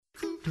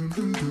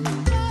Welcome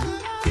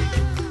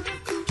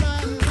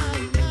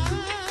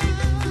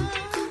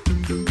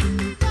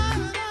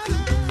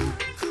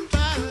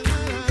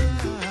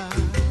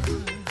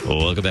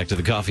back to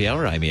the Coffee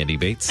Hour. I'm Andy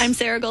Bates. I'm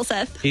Sarah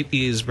Gulseth. It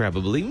is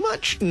probably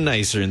much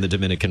nicer in the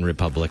Dominican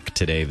Republic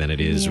today than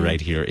it is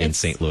right here in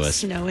St. Louis.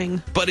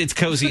 Snowing. But it's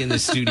cozy in the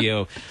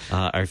studio.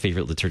 Our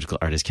favorite liturgical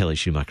artist, Kelly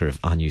Schumacher of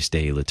Agnus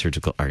Dei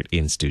Liturgical Art,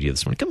 in studio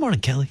this morning. Good morning,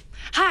 Kelly.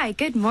 Hi,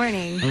 good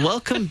morning.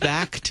 Welcome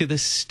back to the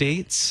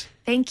States.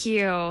 Thank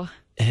you.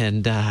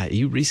 And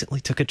you recently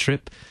took a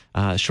trip,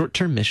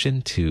 short-term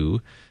mission to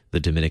the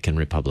Dominican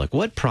Republic.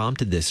 What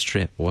prompted this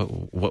trip?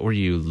 What were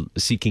you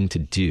seeking to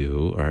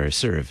do or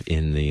serve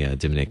in the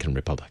Dominican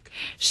Republic?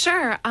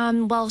 Sure.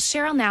 Well,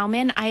 Cheryl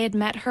Nauman, I had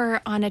met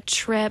her on a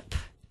trip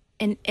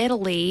in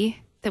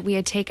Italy that we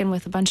had taken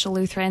with a bunch of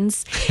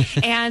Lutherans.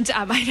 And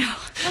I know.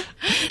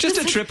 Just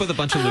a trip with a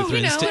bunch of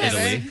Lutherans to whatever.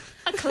 Italy.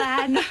 A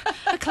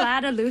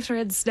clan of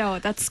Lutherans. No,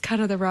 that's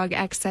kind of the wrong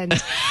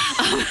accent.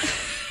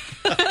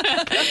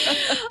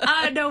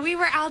 No, we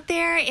were out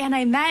there and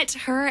I met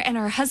her and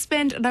her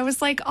husband and I was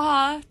like,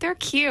 aw, they're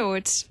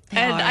cute.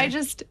 And I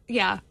just,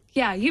 yeah,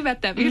 you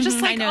met them. You're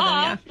just like,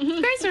 aw,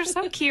 you guys are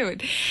so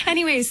cute.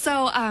 Anyway,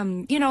 so,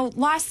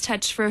 lost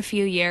touch for a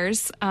few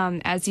years,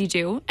 as you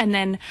do. And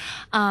then,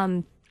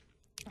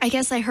 I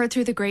guess I heard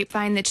through the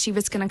grapevine that she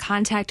was going to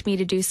contact me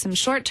to do some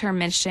short-term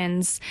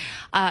missions,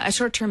 a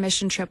short-term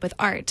mission trip with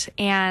art.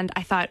 And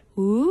I thought,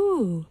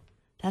 ooh,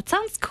 that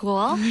sounds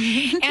cool.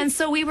 And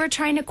so we were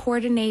trying to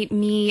coordinate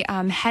me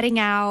heading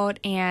out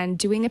and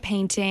doing a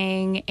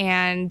painting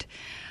and,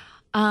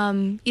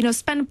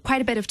 spend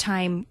quite a bit of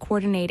time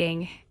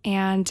coordinating.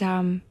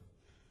 And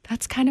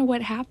that's kind of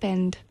what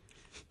happened.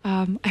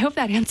 I hope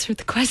that answered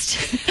the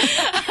question.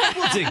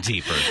 We'll dig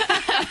deeper.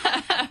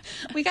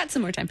 We got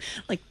some more time,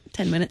 like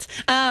 10 minutes.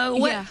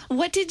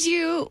 What did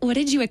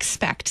you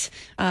expect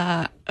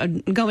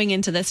going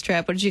into this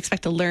trip? What did you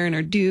expect to learn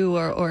or do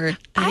or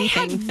anything? I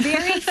had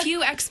very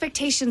few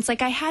expectations.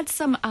 Like I had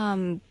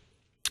some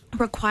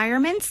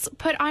requirements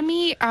put on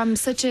me,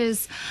 such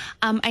as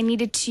I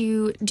needed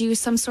to do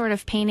some sort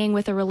of painting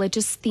with a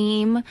religious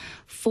theme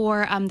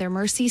for their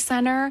Mercy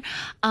Center.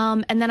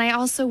 And then I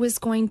also was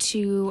going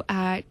to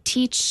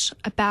teach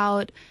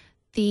about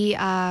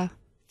the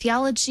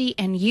theology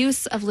and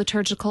use of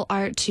liturgical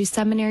art to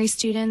seminary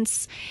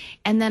students.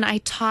 And then I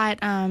taught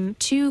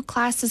 2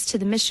 classes to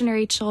the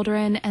missionary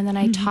children, and then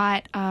I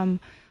taught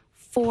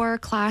 4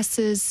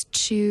 classes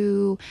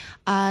to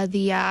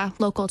the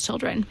local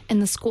children in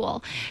the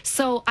school.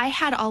 So I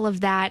had all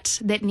of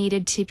that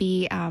needed to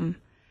be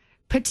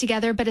put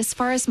together. But as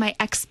far as my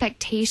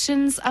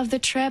expectations of the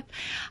trip,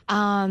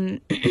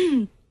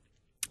 it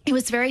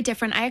was very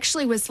different. I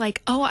actually was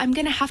like, oh, I'm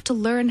going to have to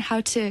learn how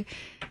to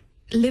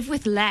live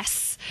with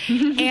less.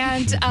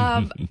 And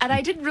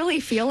I didn't really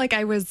feel like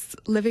I was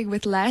living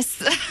with less.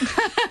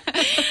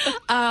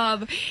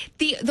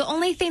 The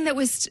only thing that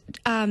was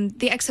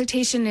the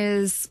expectation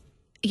is,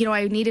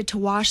 I needed to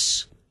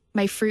wash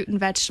my fruit and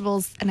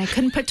vegetables and I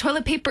couldn't put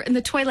toilet paper in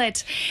the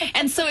toilet.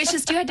 And so it's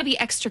just, you had to be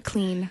extra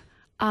clean.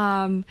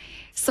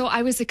 So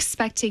I was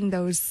expecting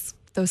those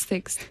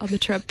things on the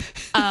trip.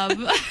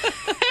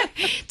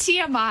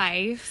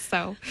 TMI.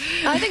 So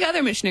I think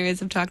other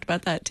missionaries have talked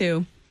about that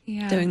too.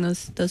 Yeah. Doing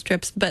those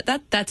trips, but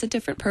that's a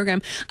different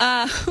program.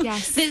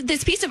 Yes.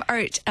 This piece of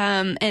art,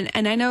 and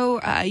I know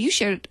you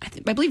shared.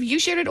 I believe you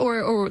shared it,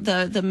 or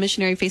the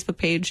missionary Facebook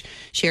page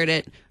shared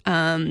it.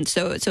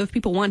 So if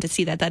people want to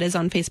see that is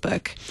on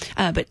Facebook.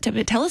 But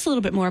tell us a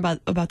little bit more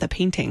about the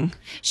painting.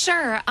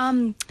 Sure.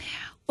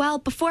 Well,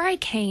 before I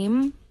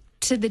came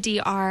to the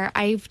DR,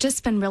 I've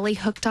just been really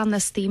hooked on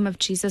this theme of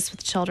Jesus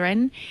with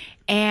children,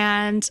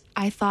 and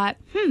I thought,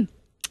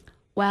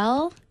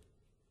 well,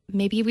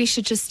 maybe we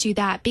should just do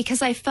that,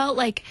 because I felt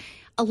like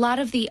a lot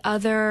of the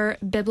other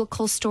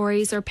biblical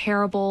stories or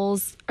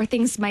parables or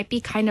things might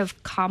be kind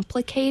of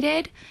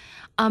complicated.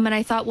 And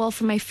I thought, well,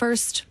 for my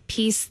first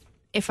piece,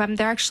 if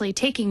they're actually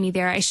taking me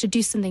there, I should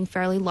do something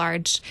fairly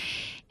large.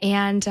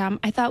 And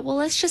I thought, well,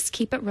 let's just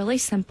keep it really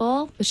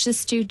simple. Let's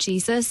just do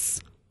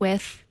Jesus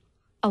with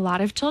a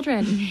lot of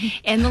children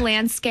in the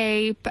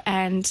landscape.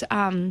 And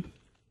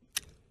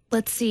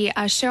let's see,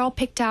 Cheryl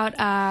picked out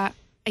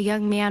a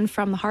young man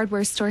from the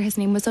hardware store. His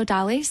name was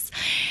Odales.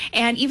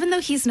 And even though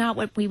he's not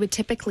what we would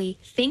typically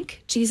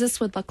think Jesus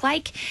would look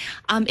like,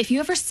 if you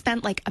ever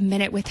spent like a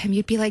minute with him,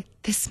 you'd be like,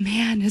 this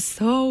man is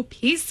so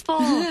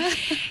peaceful.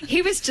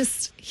 He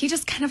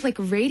just kind of like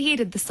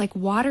radiated this like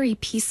watery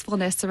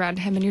peacefulness around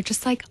him. And you're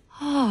just like,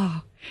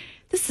 oh,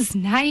 this is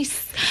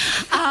nice.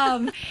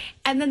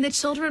 And then the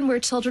children were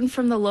children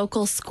from the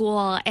local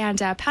school, and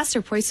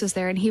Pastor Poyce was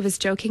there, and he was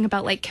joking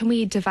about, like, can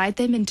we divide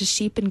them into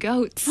sheep and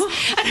goats? And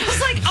I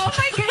was like, oh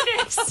my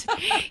goodness,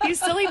 you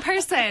silly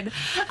person.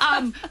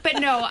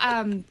 But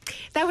no,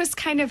 that was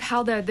kind of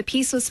how the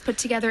piece was put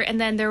together.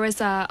 And then there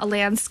was a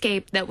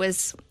landscape that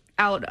was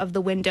out of the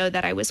window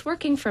that I was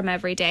working from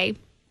every day.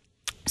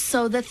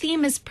 So the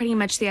theme is pretty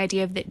much the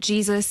idea of that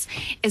Jesus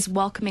is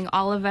welcoming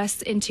all of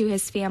us into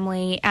his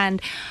family.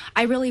 And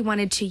I really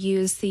wanted to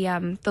use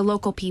the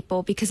local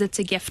people because it's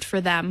a gift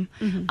for them.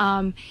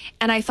 And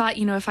I thought,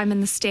 if I'm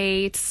in the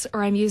States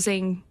or I'm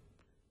using,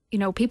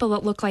 people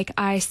that look like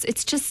ice,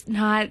 it's just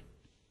not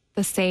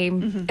the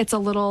same. It's a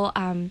little,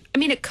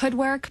 it could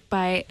work,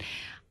 but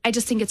I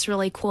just think it's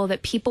really cool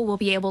that people will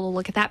be able to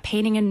look at that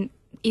painting, and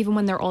even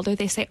when they're older,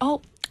 they say,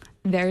 oh,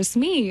 there's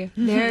me.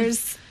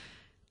 There's...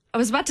 I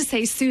was about to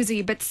say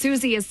Susie, but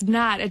Susie is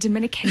not a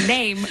Dominican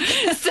name.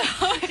 So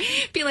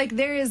be like,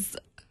 there is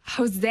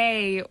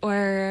Jose,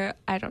 or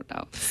I don't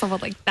know,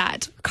 someone like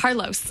that.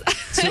 Carlos.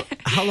 So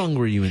how long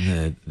were you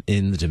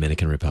in the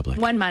Dominican Republic?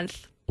 1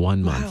 month.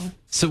 1 month. Wow.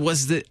 So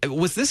was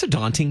this a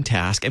daunting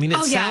task? I mean,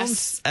 it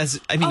sounds as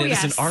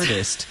an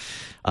artist,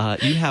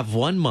 you have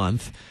 1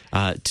 month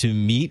to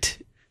meet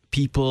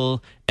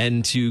people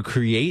and to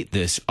create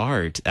this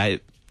art.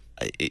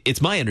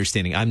 It's my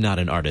understanding, I'm not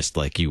an artist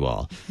like you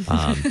all,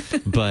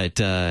 but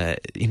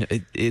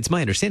it's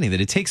my understanding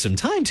that it takes some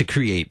time to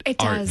create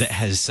art that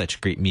has such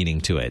great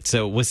meaning to it.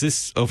 So was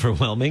this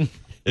overwhelming?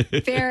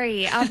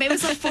 Very. It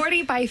was a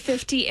 40 by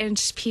 50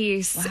 inch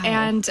piece. Wow.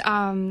 And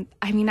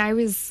I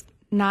was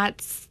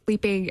not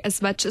sleeping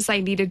as much as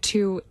I needed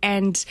to.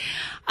 And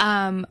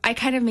I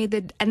kind of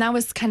and that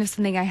was kind of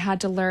something I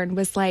had to learn,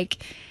 was like,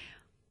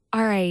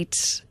 all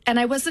right. And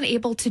I wasn't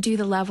able to do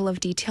the level of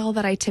detail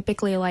that I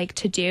typically like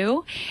to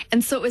do.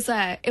 And so it was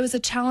a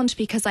challenge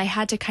because I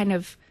had to kind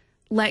of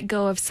let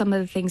go of some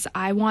of the things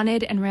I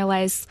wanted and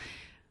realize,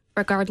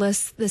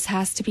 regardless, this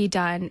has to be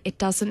done. It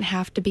doesn't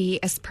have to be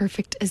as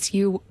perfect as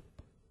you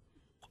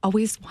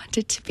always want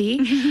it to be.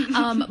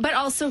 But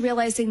also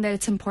realizing that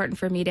it's important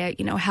for me to,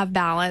 have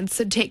balance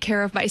and take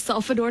care of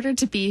myself in order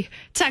to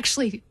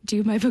actually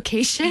do my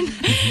vocation.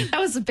 That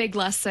was a big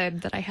lesson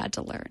that I had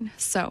to learn.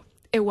 So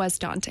it was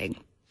daunting.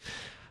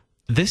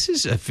 This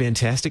is a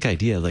fantastic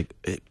idea. Like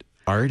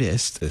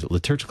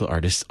liturgical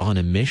artists on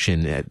a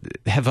mission.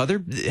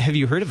 Have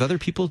you heard of other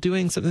people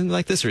doing something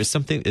like this, or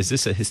is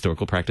this a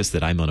historical practice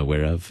that I'm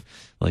unaware of?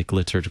 Like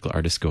liturgical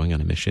artists going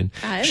on a mission.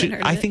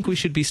 I think we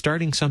should be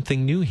starting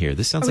something new here.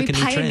 This sounds like a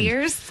new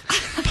pioneers?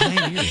 Trend.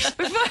 Pioneers.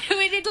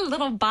 We need a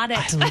little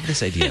bonnet. I love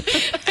this idea.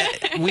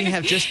 We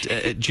have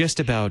just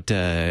about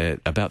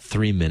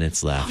 3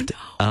 minutes left.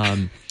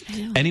 Oh,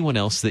 no. Anyone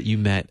else that you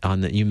met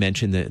you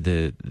mentioned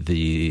the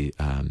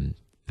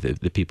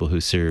people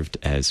who served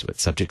as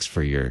subjects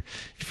for your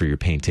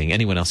painting.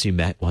 Anyone else you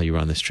met while you were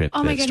on this trip?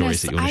 Oh my goodness,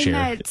 stories that you want to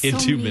share in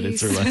 2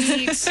 minutes or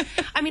less.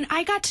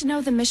 I got to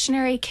know the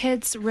missionary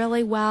kids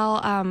really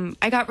well.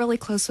 I got really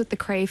close with the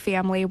Cray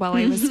family while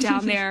I was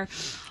down there.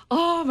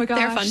 Oh my gosh,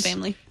 they're a fun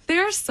family.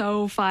 They're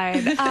so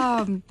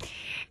fun.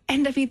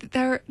 And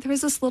there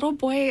was this little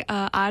boy,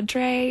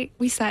 Andre.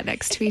 We sat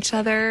next to each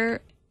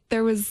other.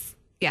 We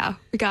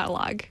got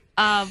along.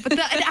 But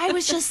I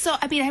was just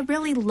I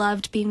really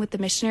loved being with the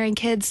missionary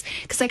kids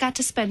because I got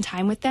to spend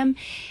time with them,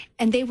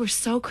 and they were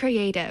so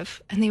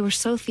creative and they were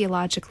so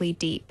theologically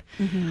deep.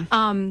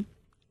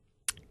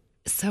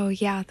 So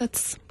yeah,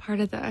 that's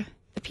part of the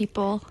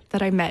people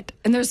that I met.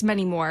 And there's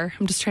many more.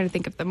 I'm just trying to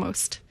think of the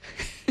most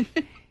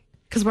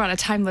because we're on a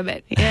time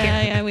limit.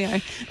 Yeah, we are.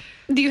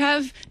 Do you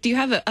have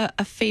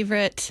a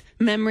favorite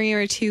memory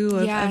or two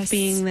of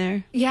being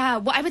there? Yeah,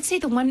 well, I would say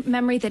the one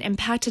memory that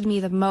impacted me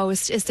the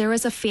most is there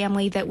was a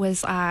family that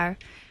was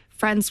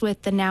friends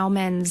with the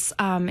Naumans,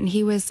 and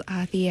he was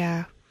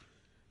the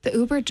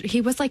Uber.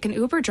 He was like an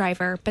Uber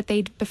driver, but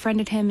they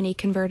befriended him and he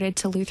converted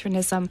to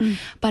Lutheranism.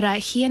 But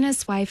he and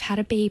his wife had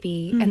a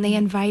baby, and they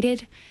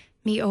invited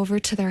me over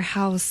to their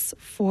house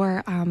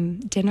for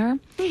dinner,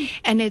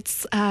 and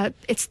it's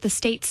the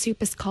state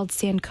soup is called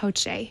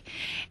sancoche,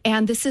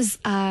 and this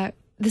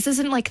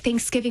isn't like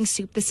Thanksgiving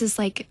soup. This is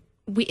like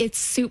it's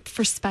soup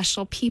for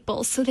special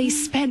people. So they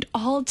spent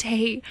all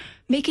day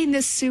making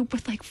this soup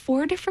with like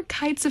 4 different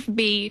kinds of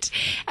meat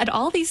and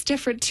all these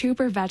different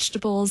tuber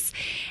vegetables.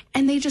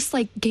 And they just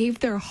like gave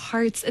their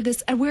hearts in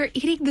this. And we're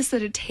eating this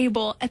at a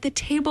table. At the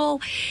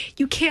table,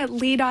 you can't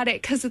lean on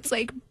it because it's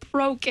like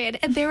broken.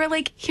 And they were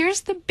like,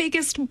 here's the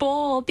biggest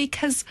bowl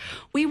because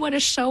we want to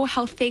show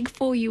how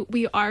thankful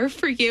we are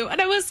for you. And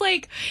I was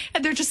like,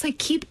 and they're just like,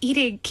 keep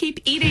eating.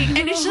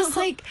 And it's just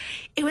like,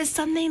 it was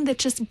something that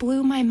just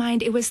blew my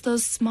mind. It was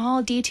those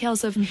small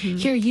details of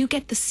here, you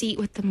get the seat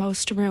with the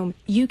most room.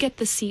 You get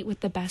the seat with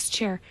the best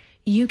chair.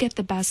 You get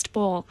the best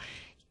bowl.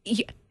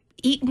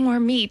 Eat more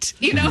meat,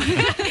 and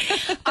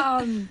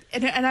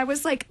I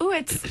was like, oh,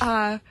 it's,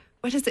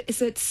 what is it?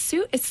 Is it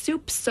soup? It's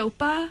soup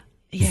sopa?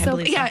 Yeah, so.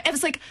 It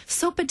was like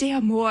sopa de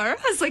amor. I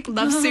was like,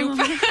 love soup.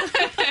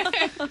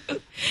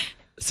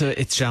 So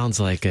it sounds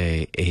like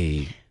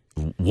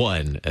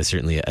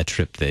certainly a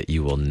trip that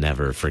you will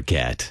never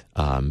forget.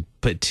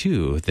 But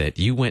 2, that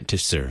you went to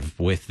serve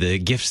with the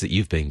gifts that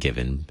you've been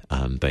given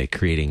by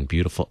creating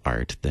beautiful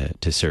art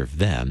to serve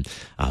them.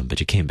 But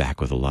you came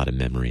back with a lot of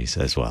memories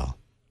as well.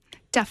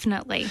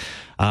 Definitely.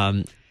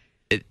 Are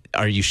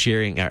you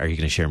going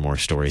to share more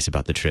stories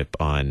about the trip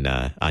on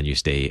You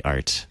Stay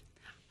Arts?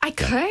 I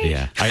could.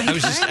 Yeah, I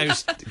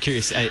was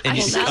curious. And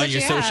you see now on that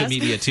your you social ask.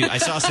 media too. I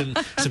saw some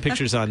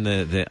pictures on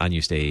the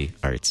Unused Day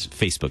Arts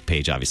Facebook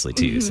page, obviously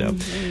too. So,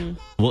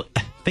 well,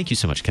 thank you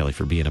so much, Kelly,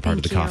 for being a part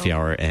of the Thank you. coffee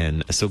hour,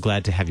 and so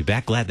glad to have you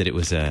back. Glad that it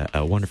was a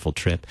wonderful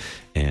trip,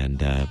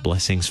 and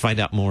blessings. Find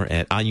out more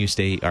at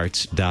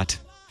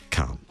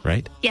unusedarts.com.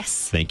 Right?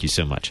 Yes. Thank you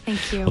so much.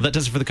 Thank you. Well, that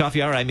does it for the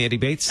coffee hour. I'm Andy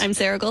Bates. I'm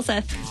Sarah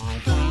Golseth.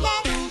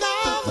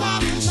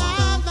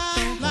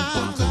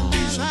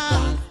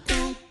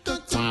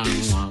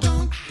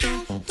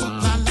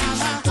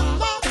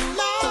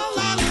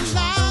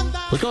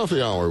 The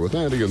Coffee Hour with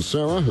Andy and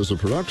Sarah is a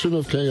production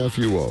of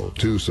KFUO.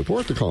 To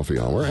support the Coffee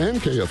Hour and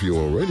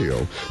KFUO Radio,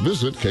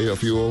 visit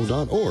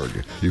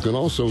KFUO.org. You can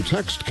also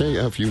text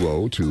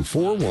KFUO to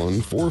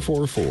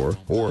 41444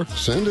 or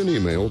send an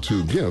email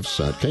to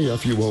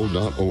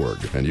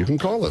gifts@KFUO.org. And you can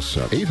call us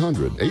at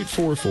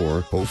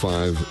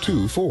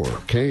 800-844-0524.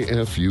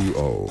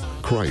 KFUO.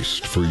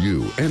 Christ for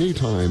you,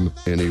 anytime,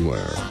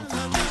 anywhere.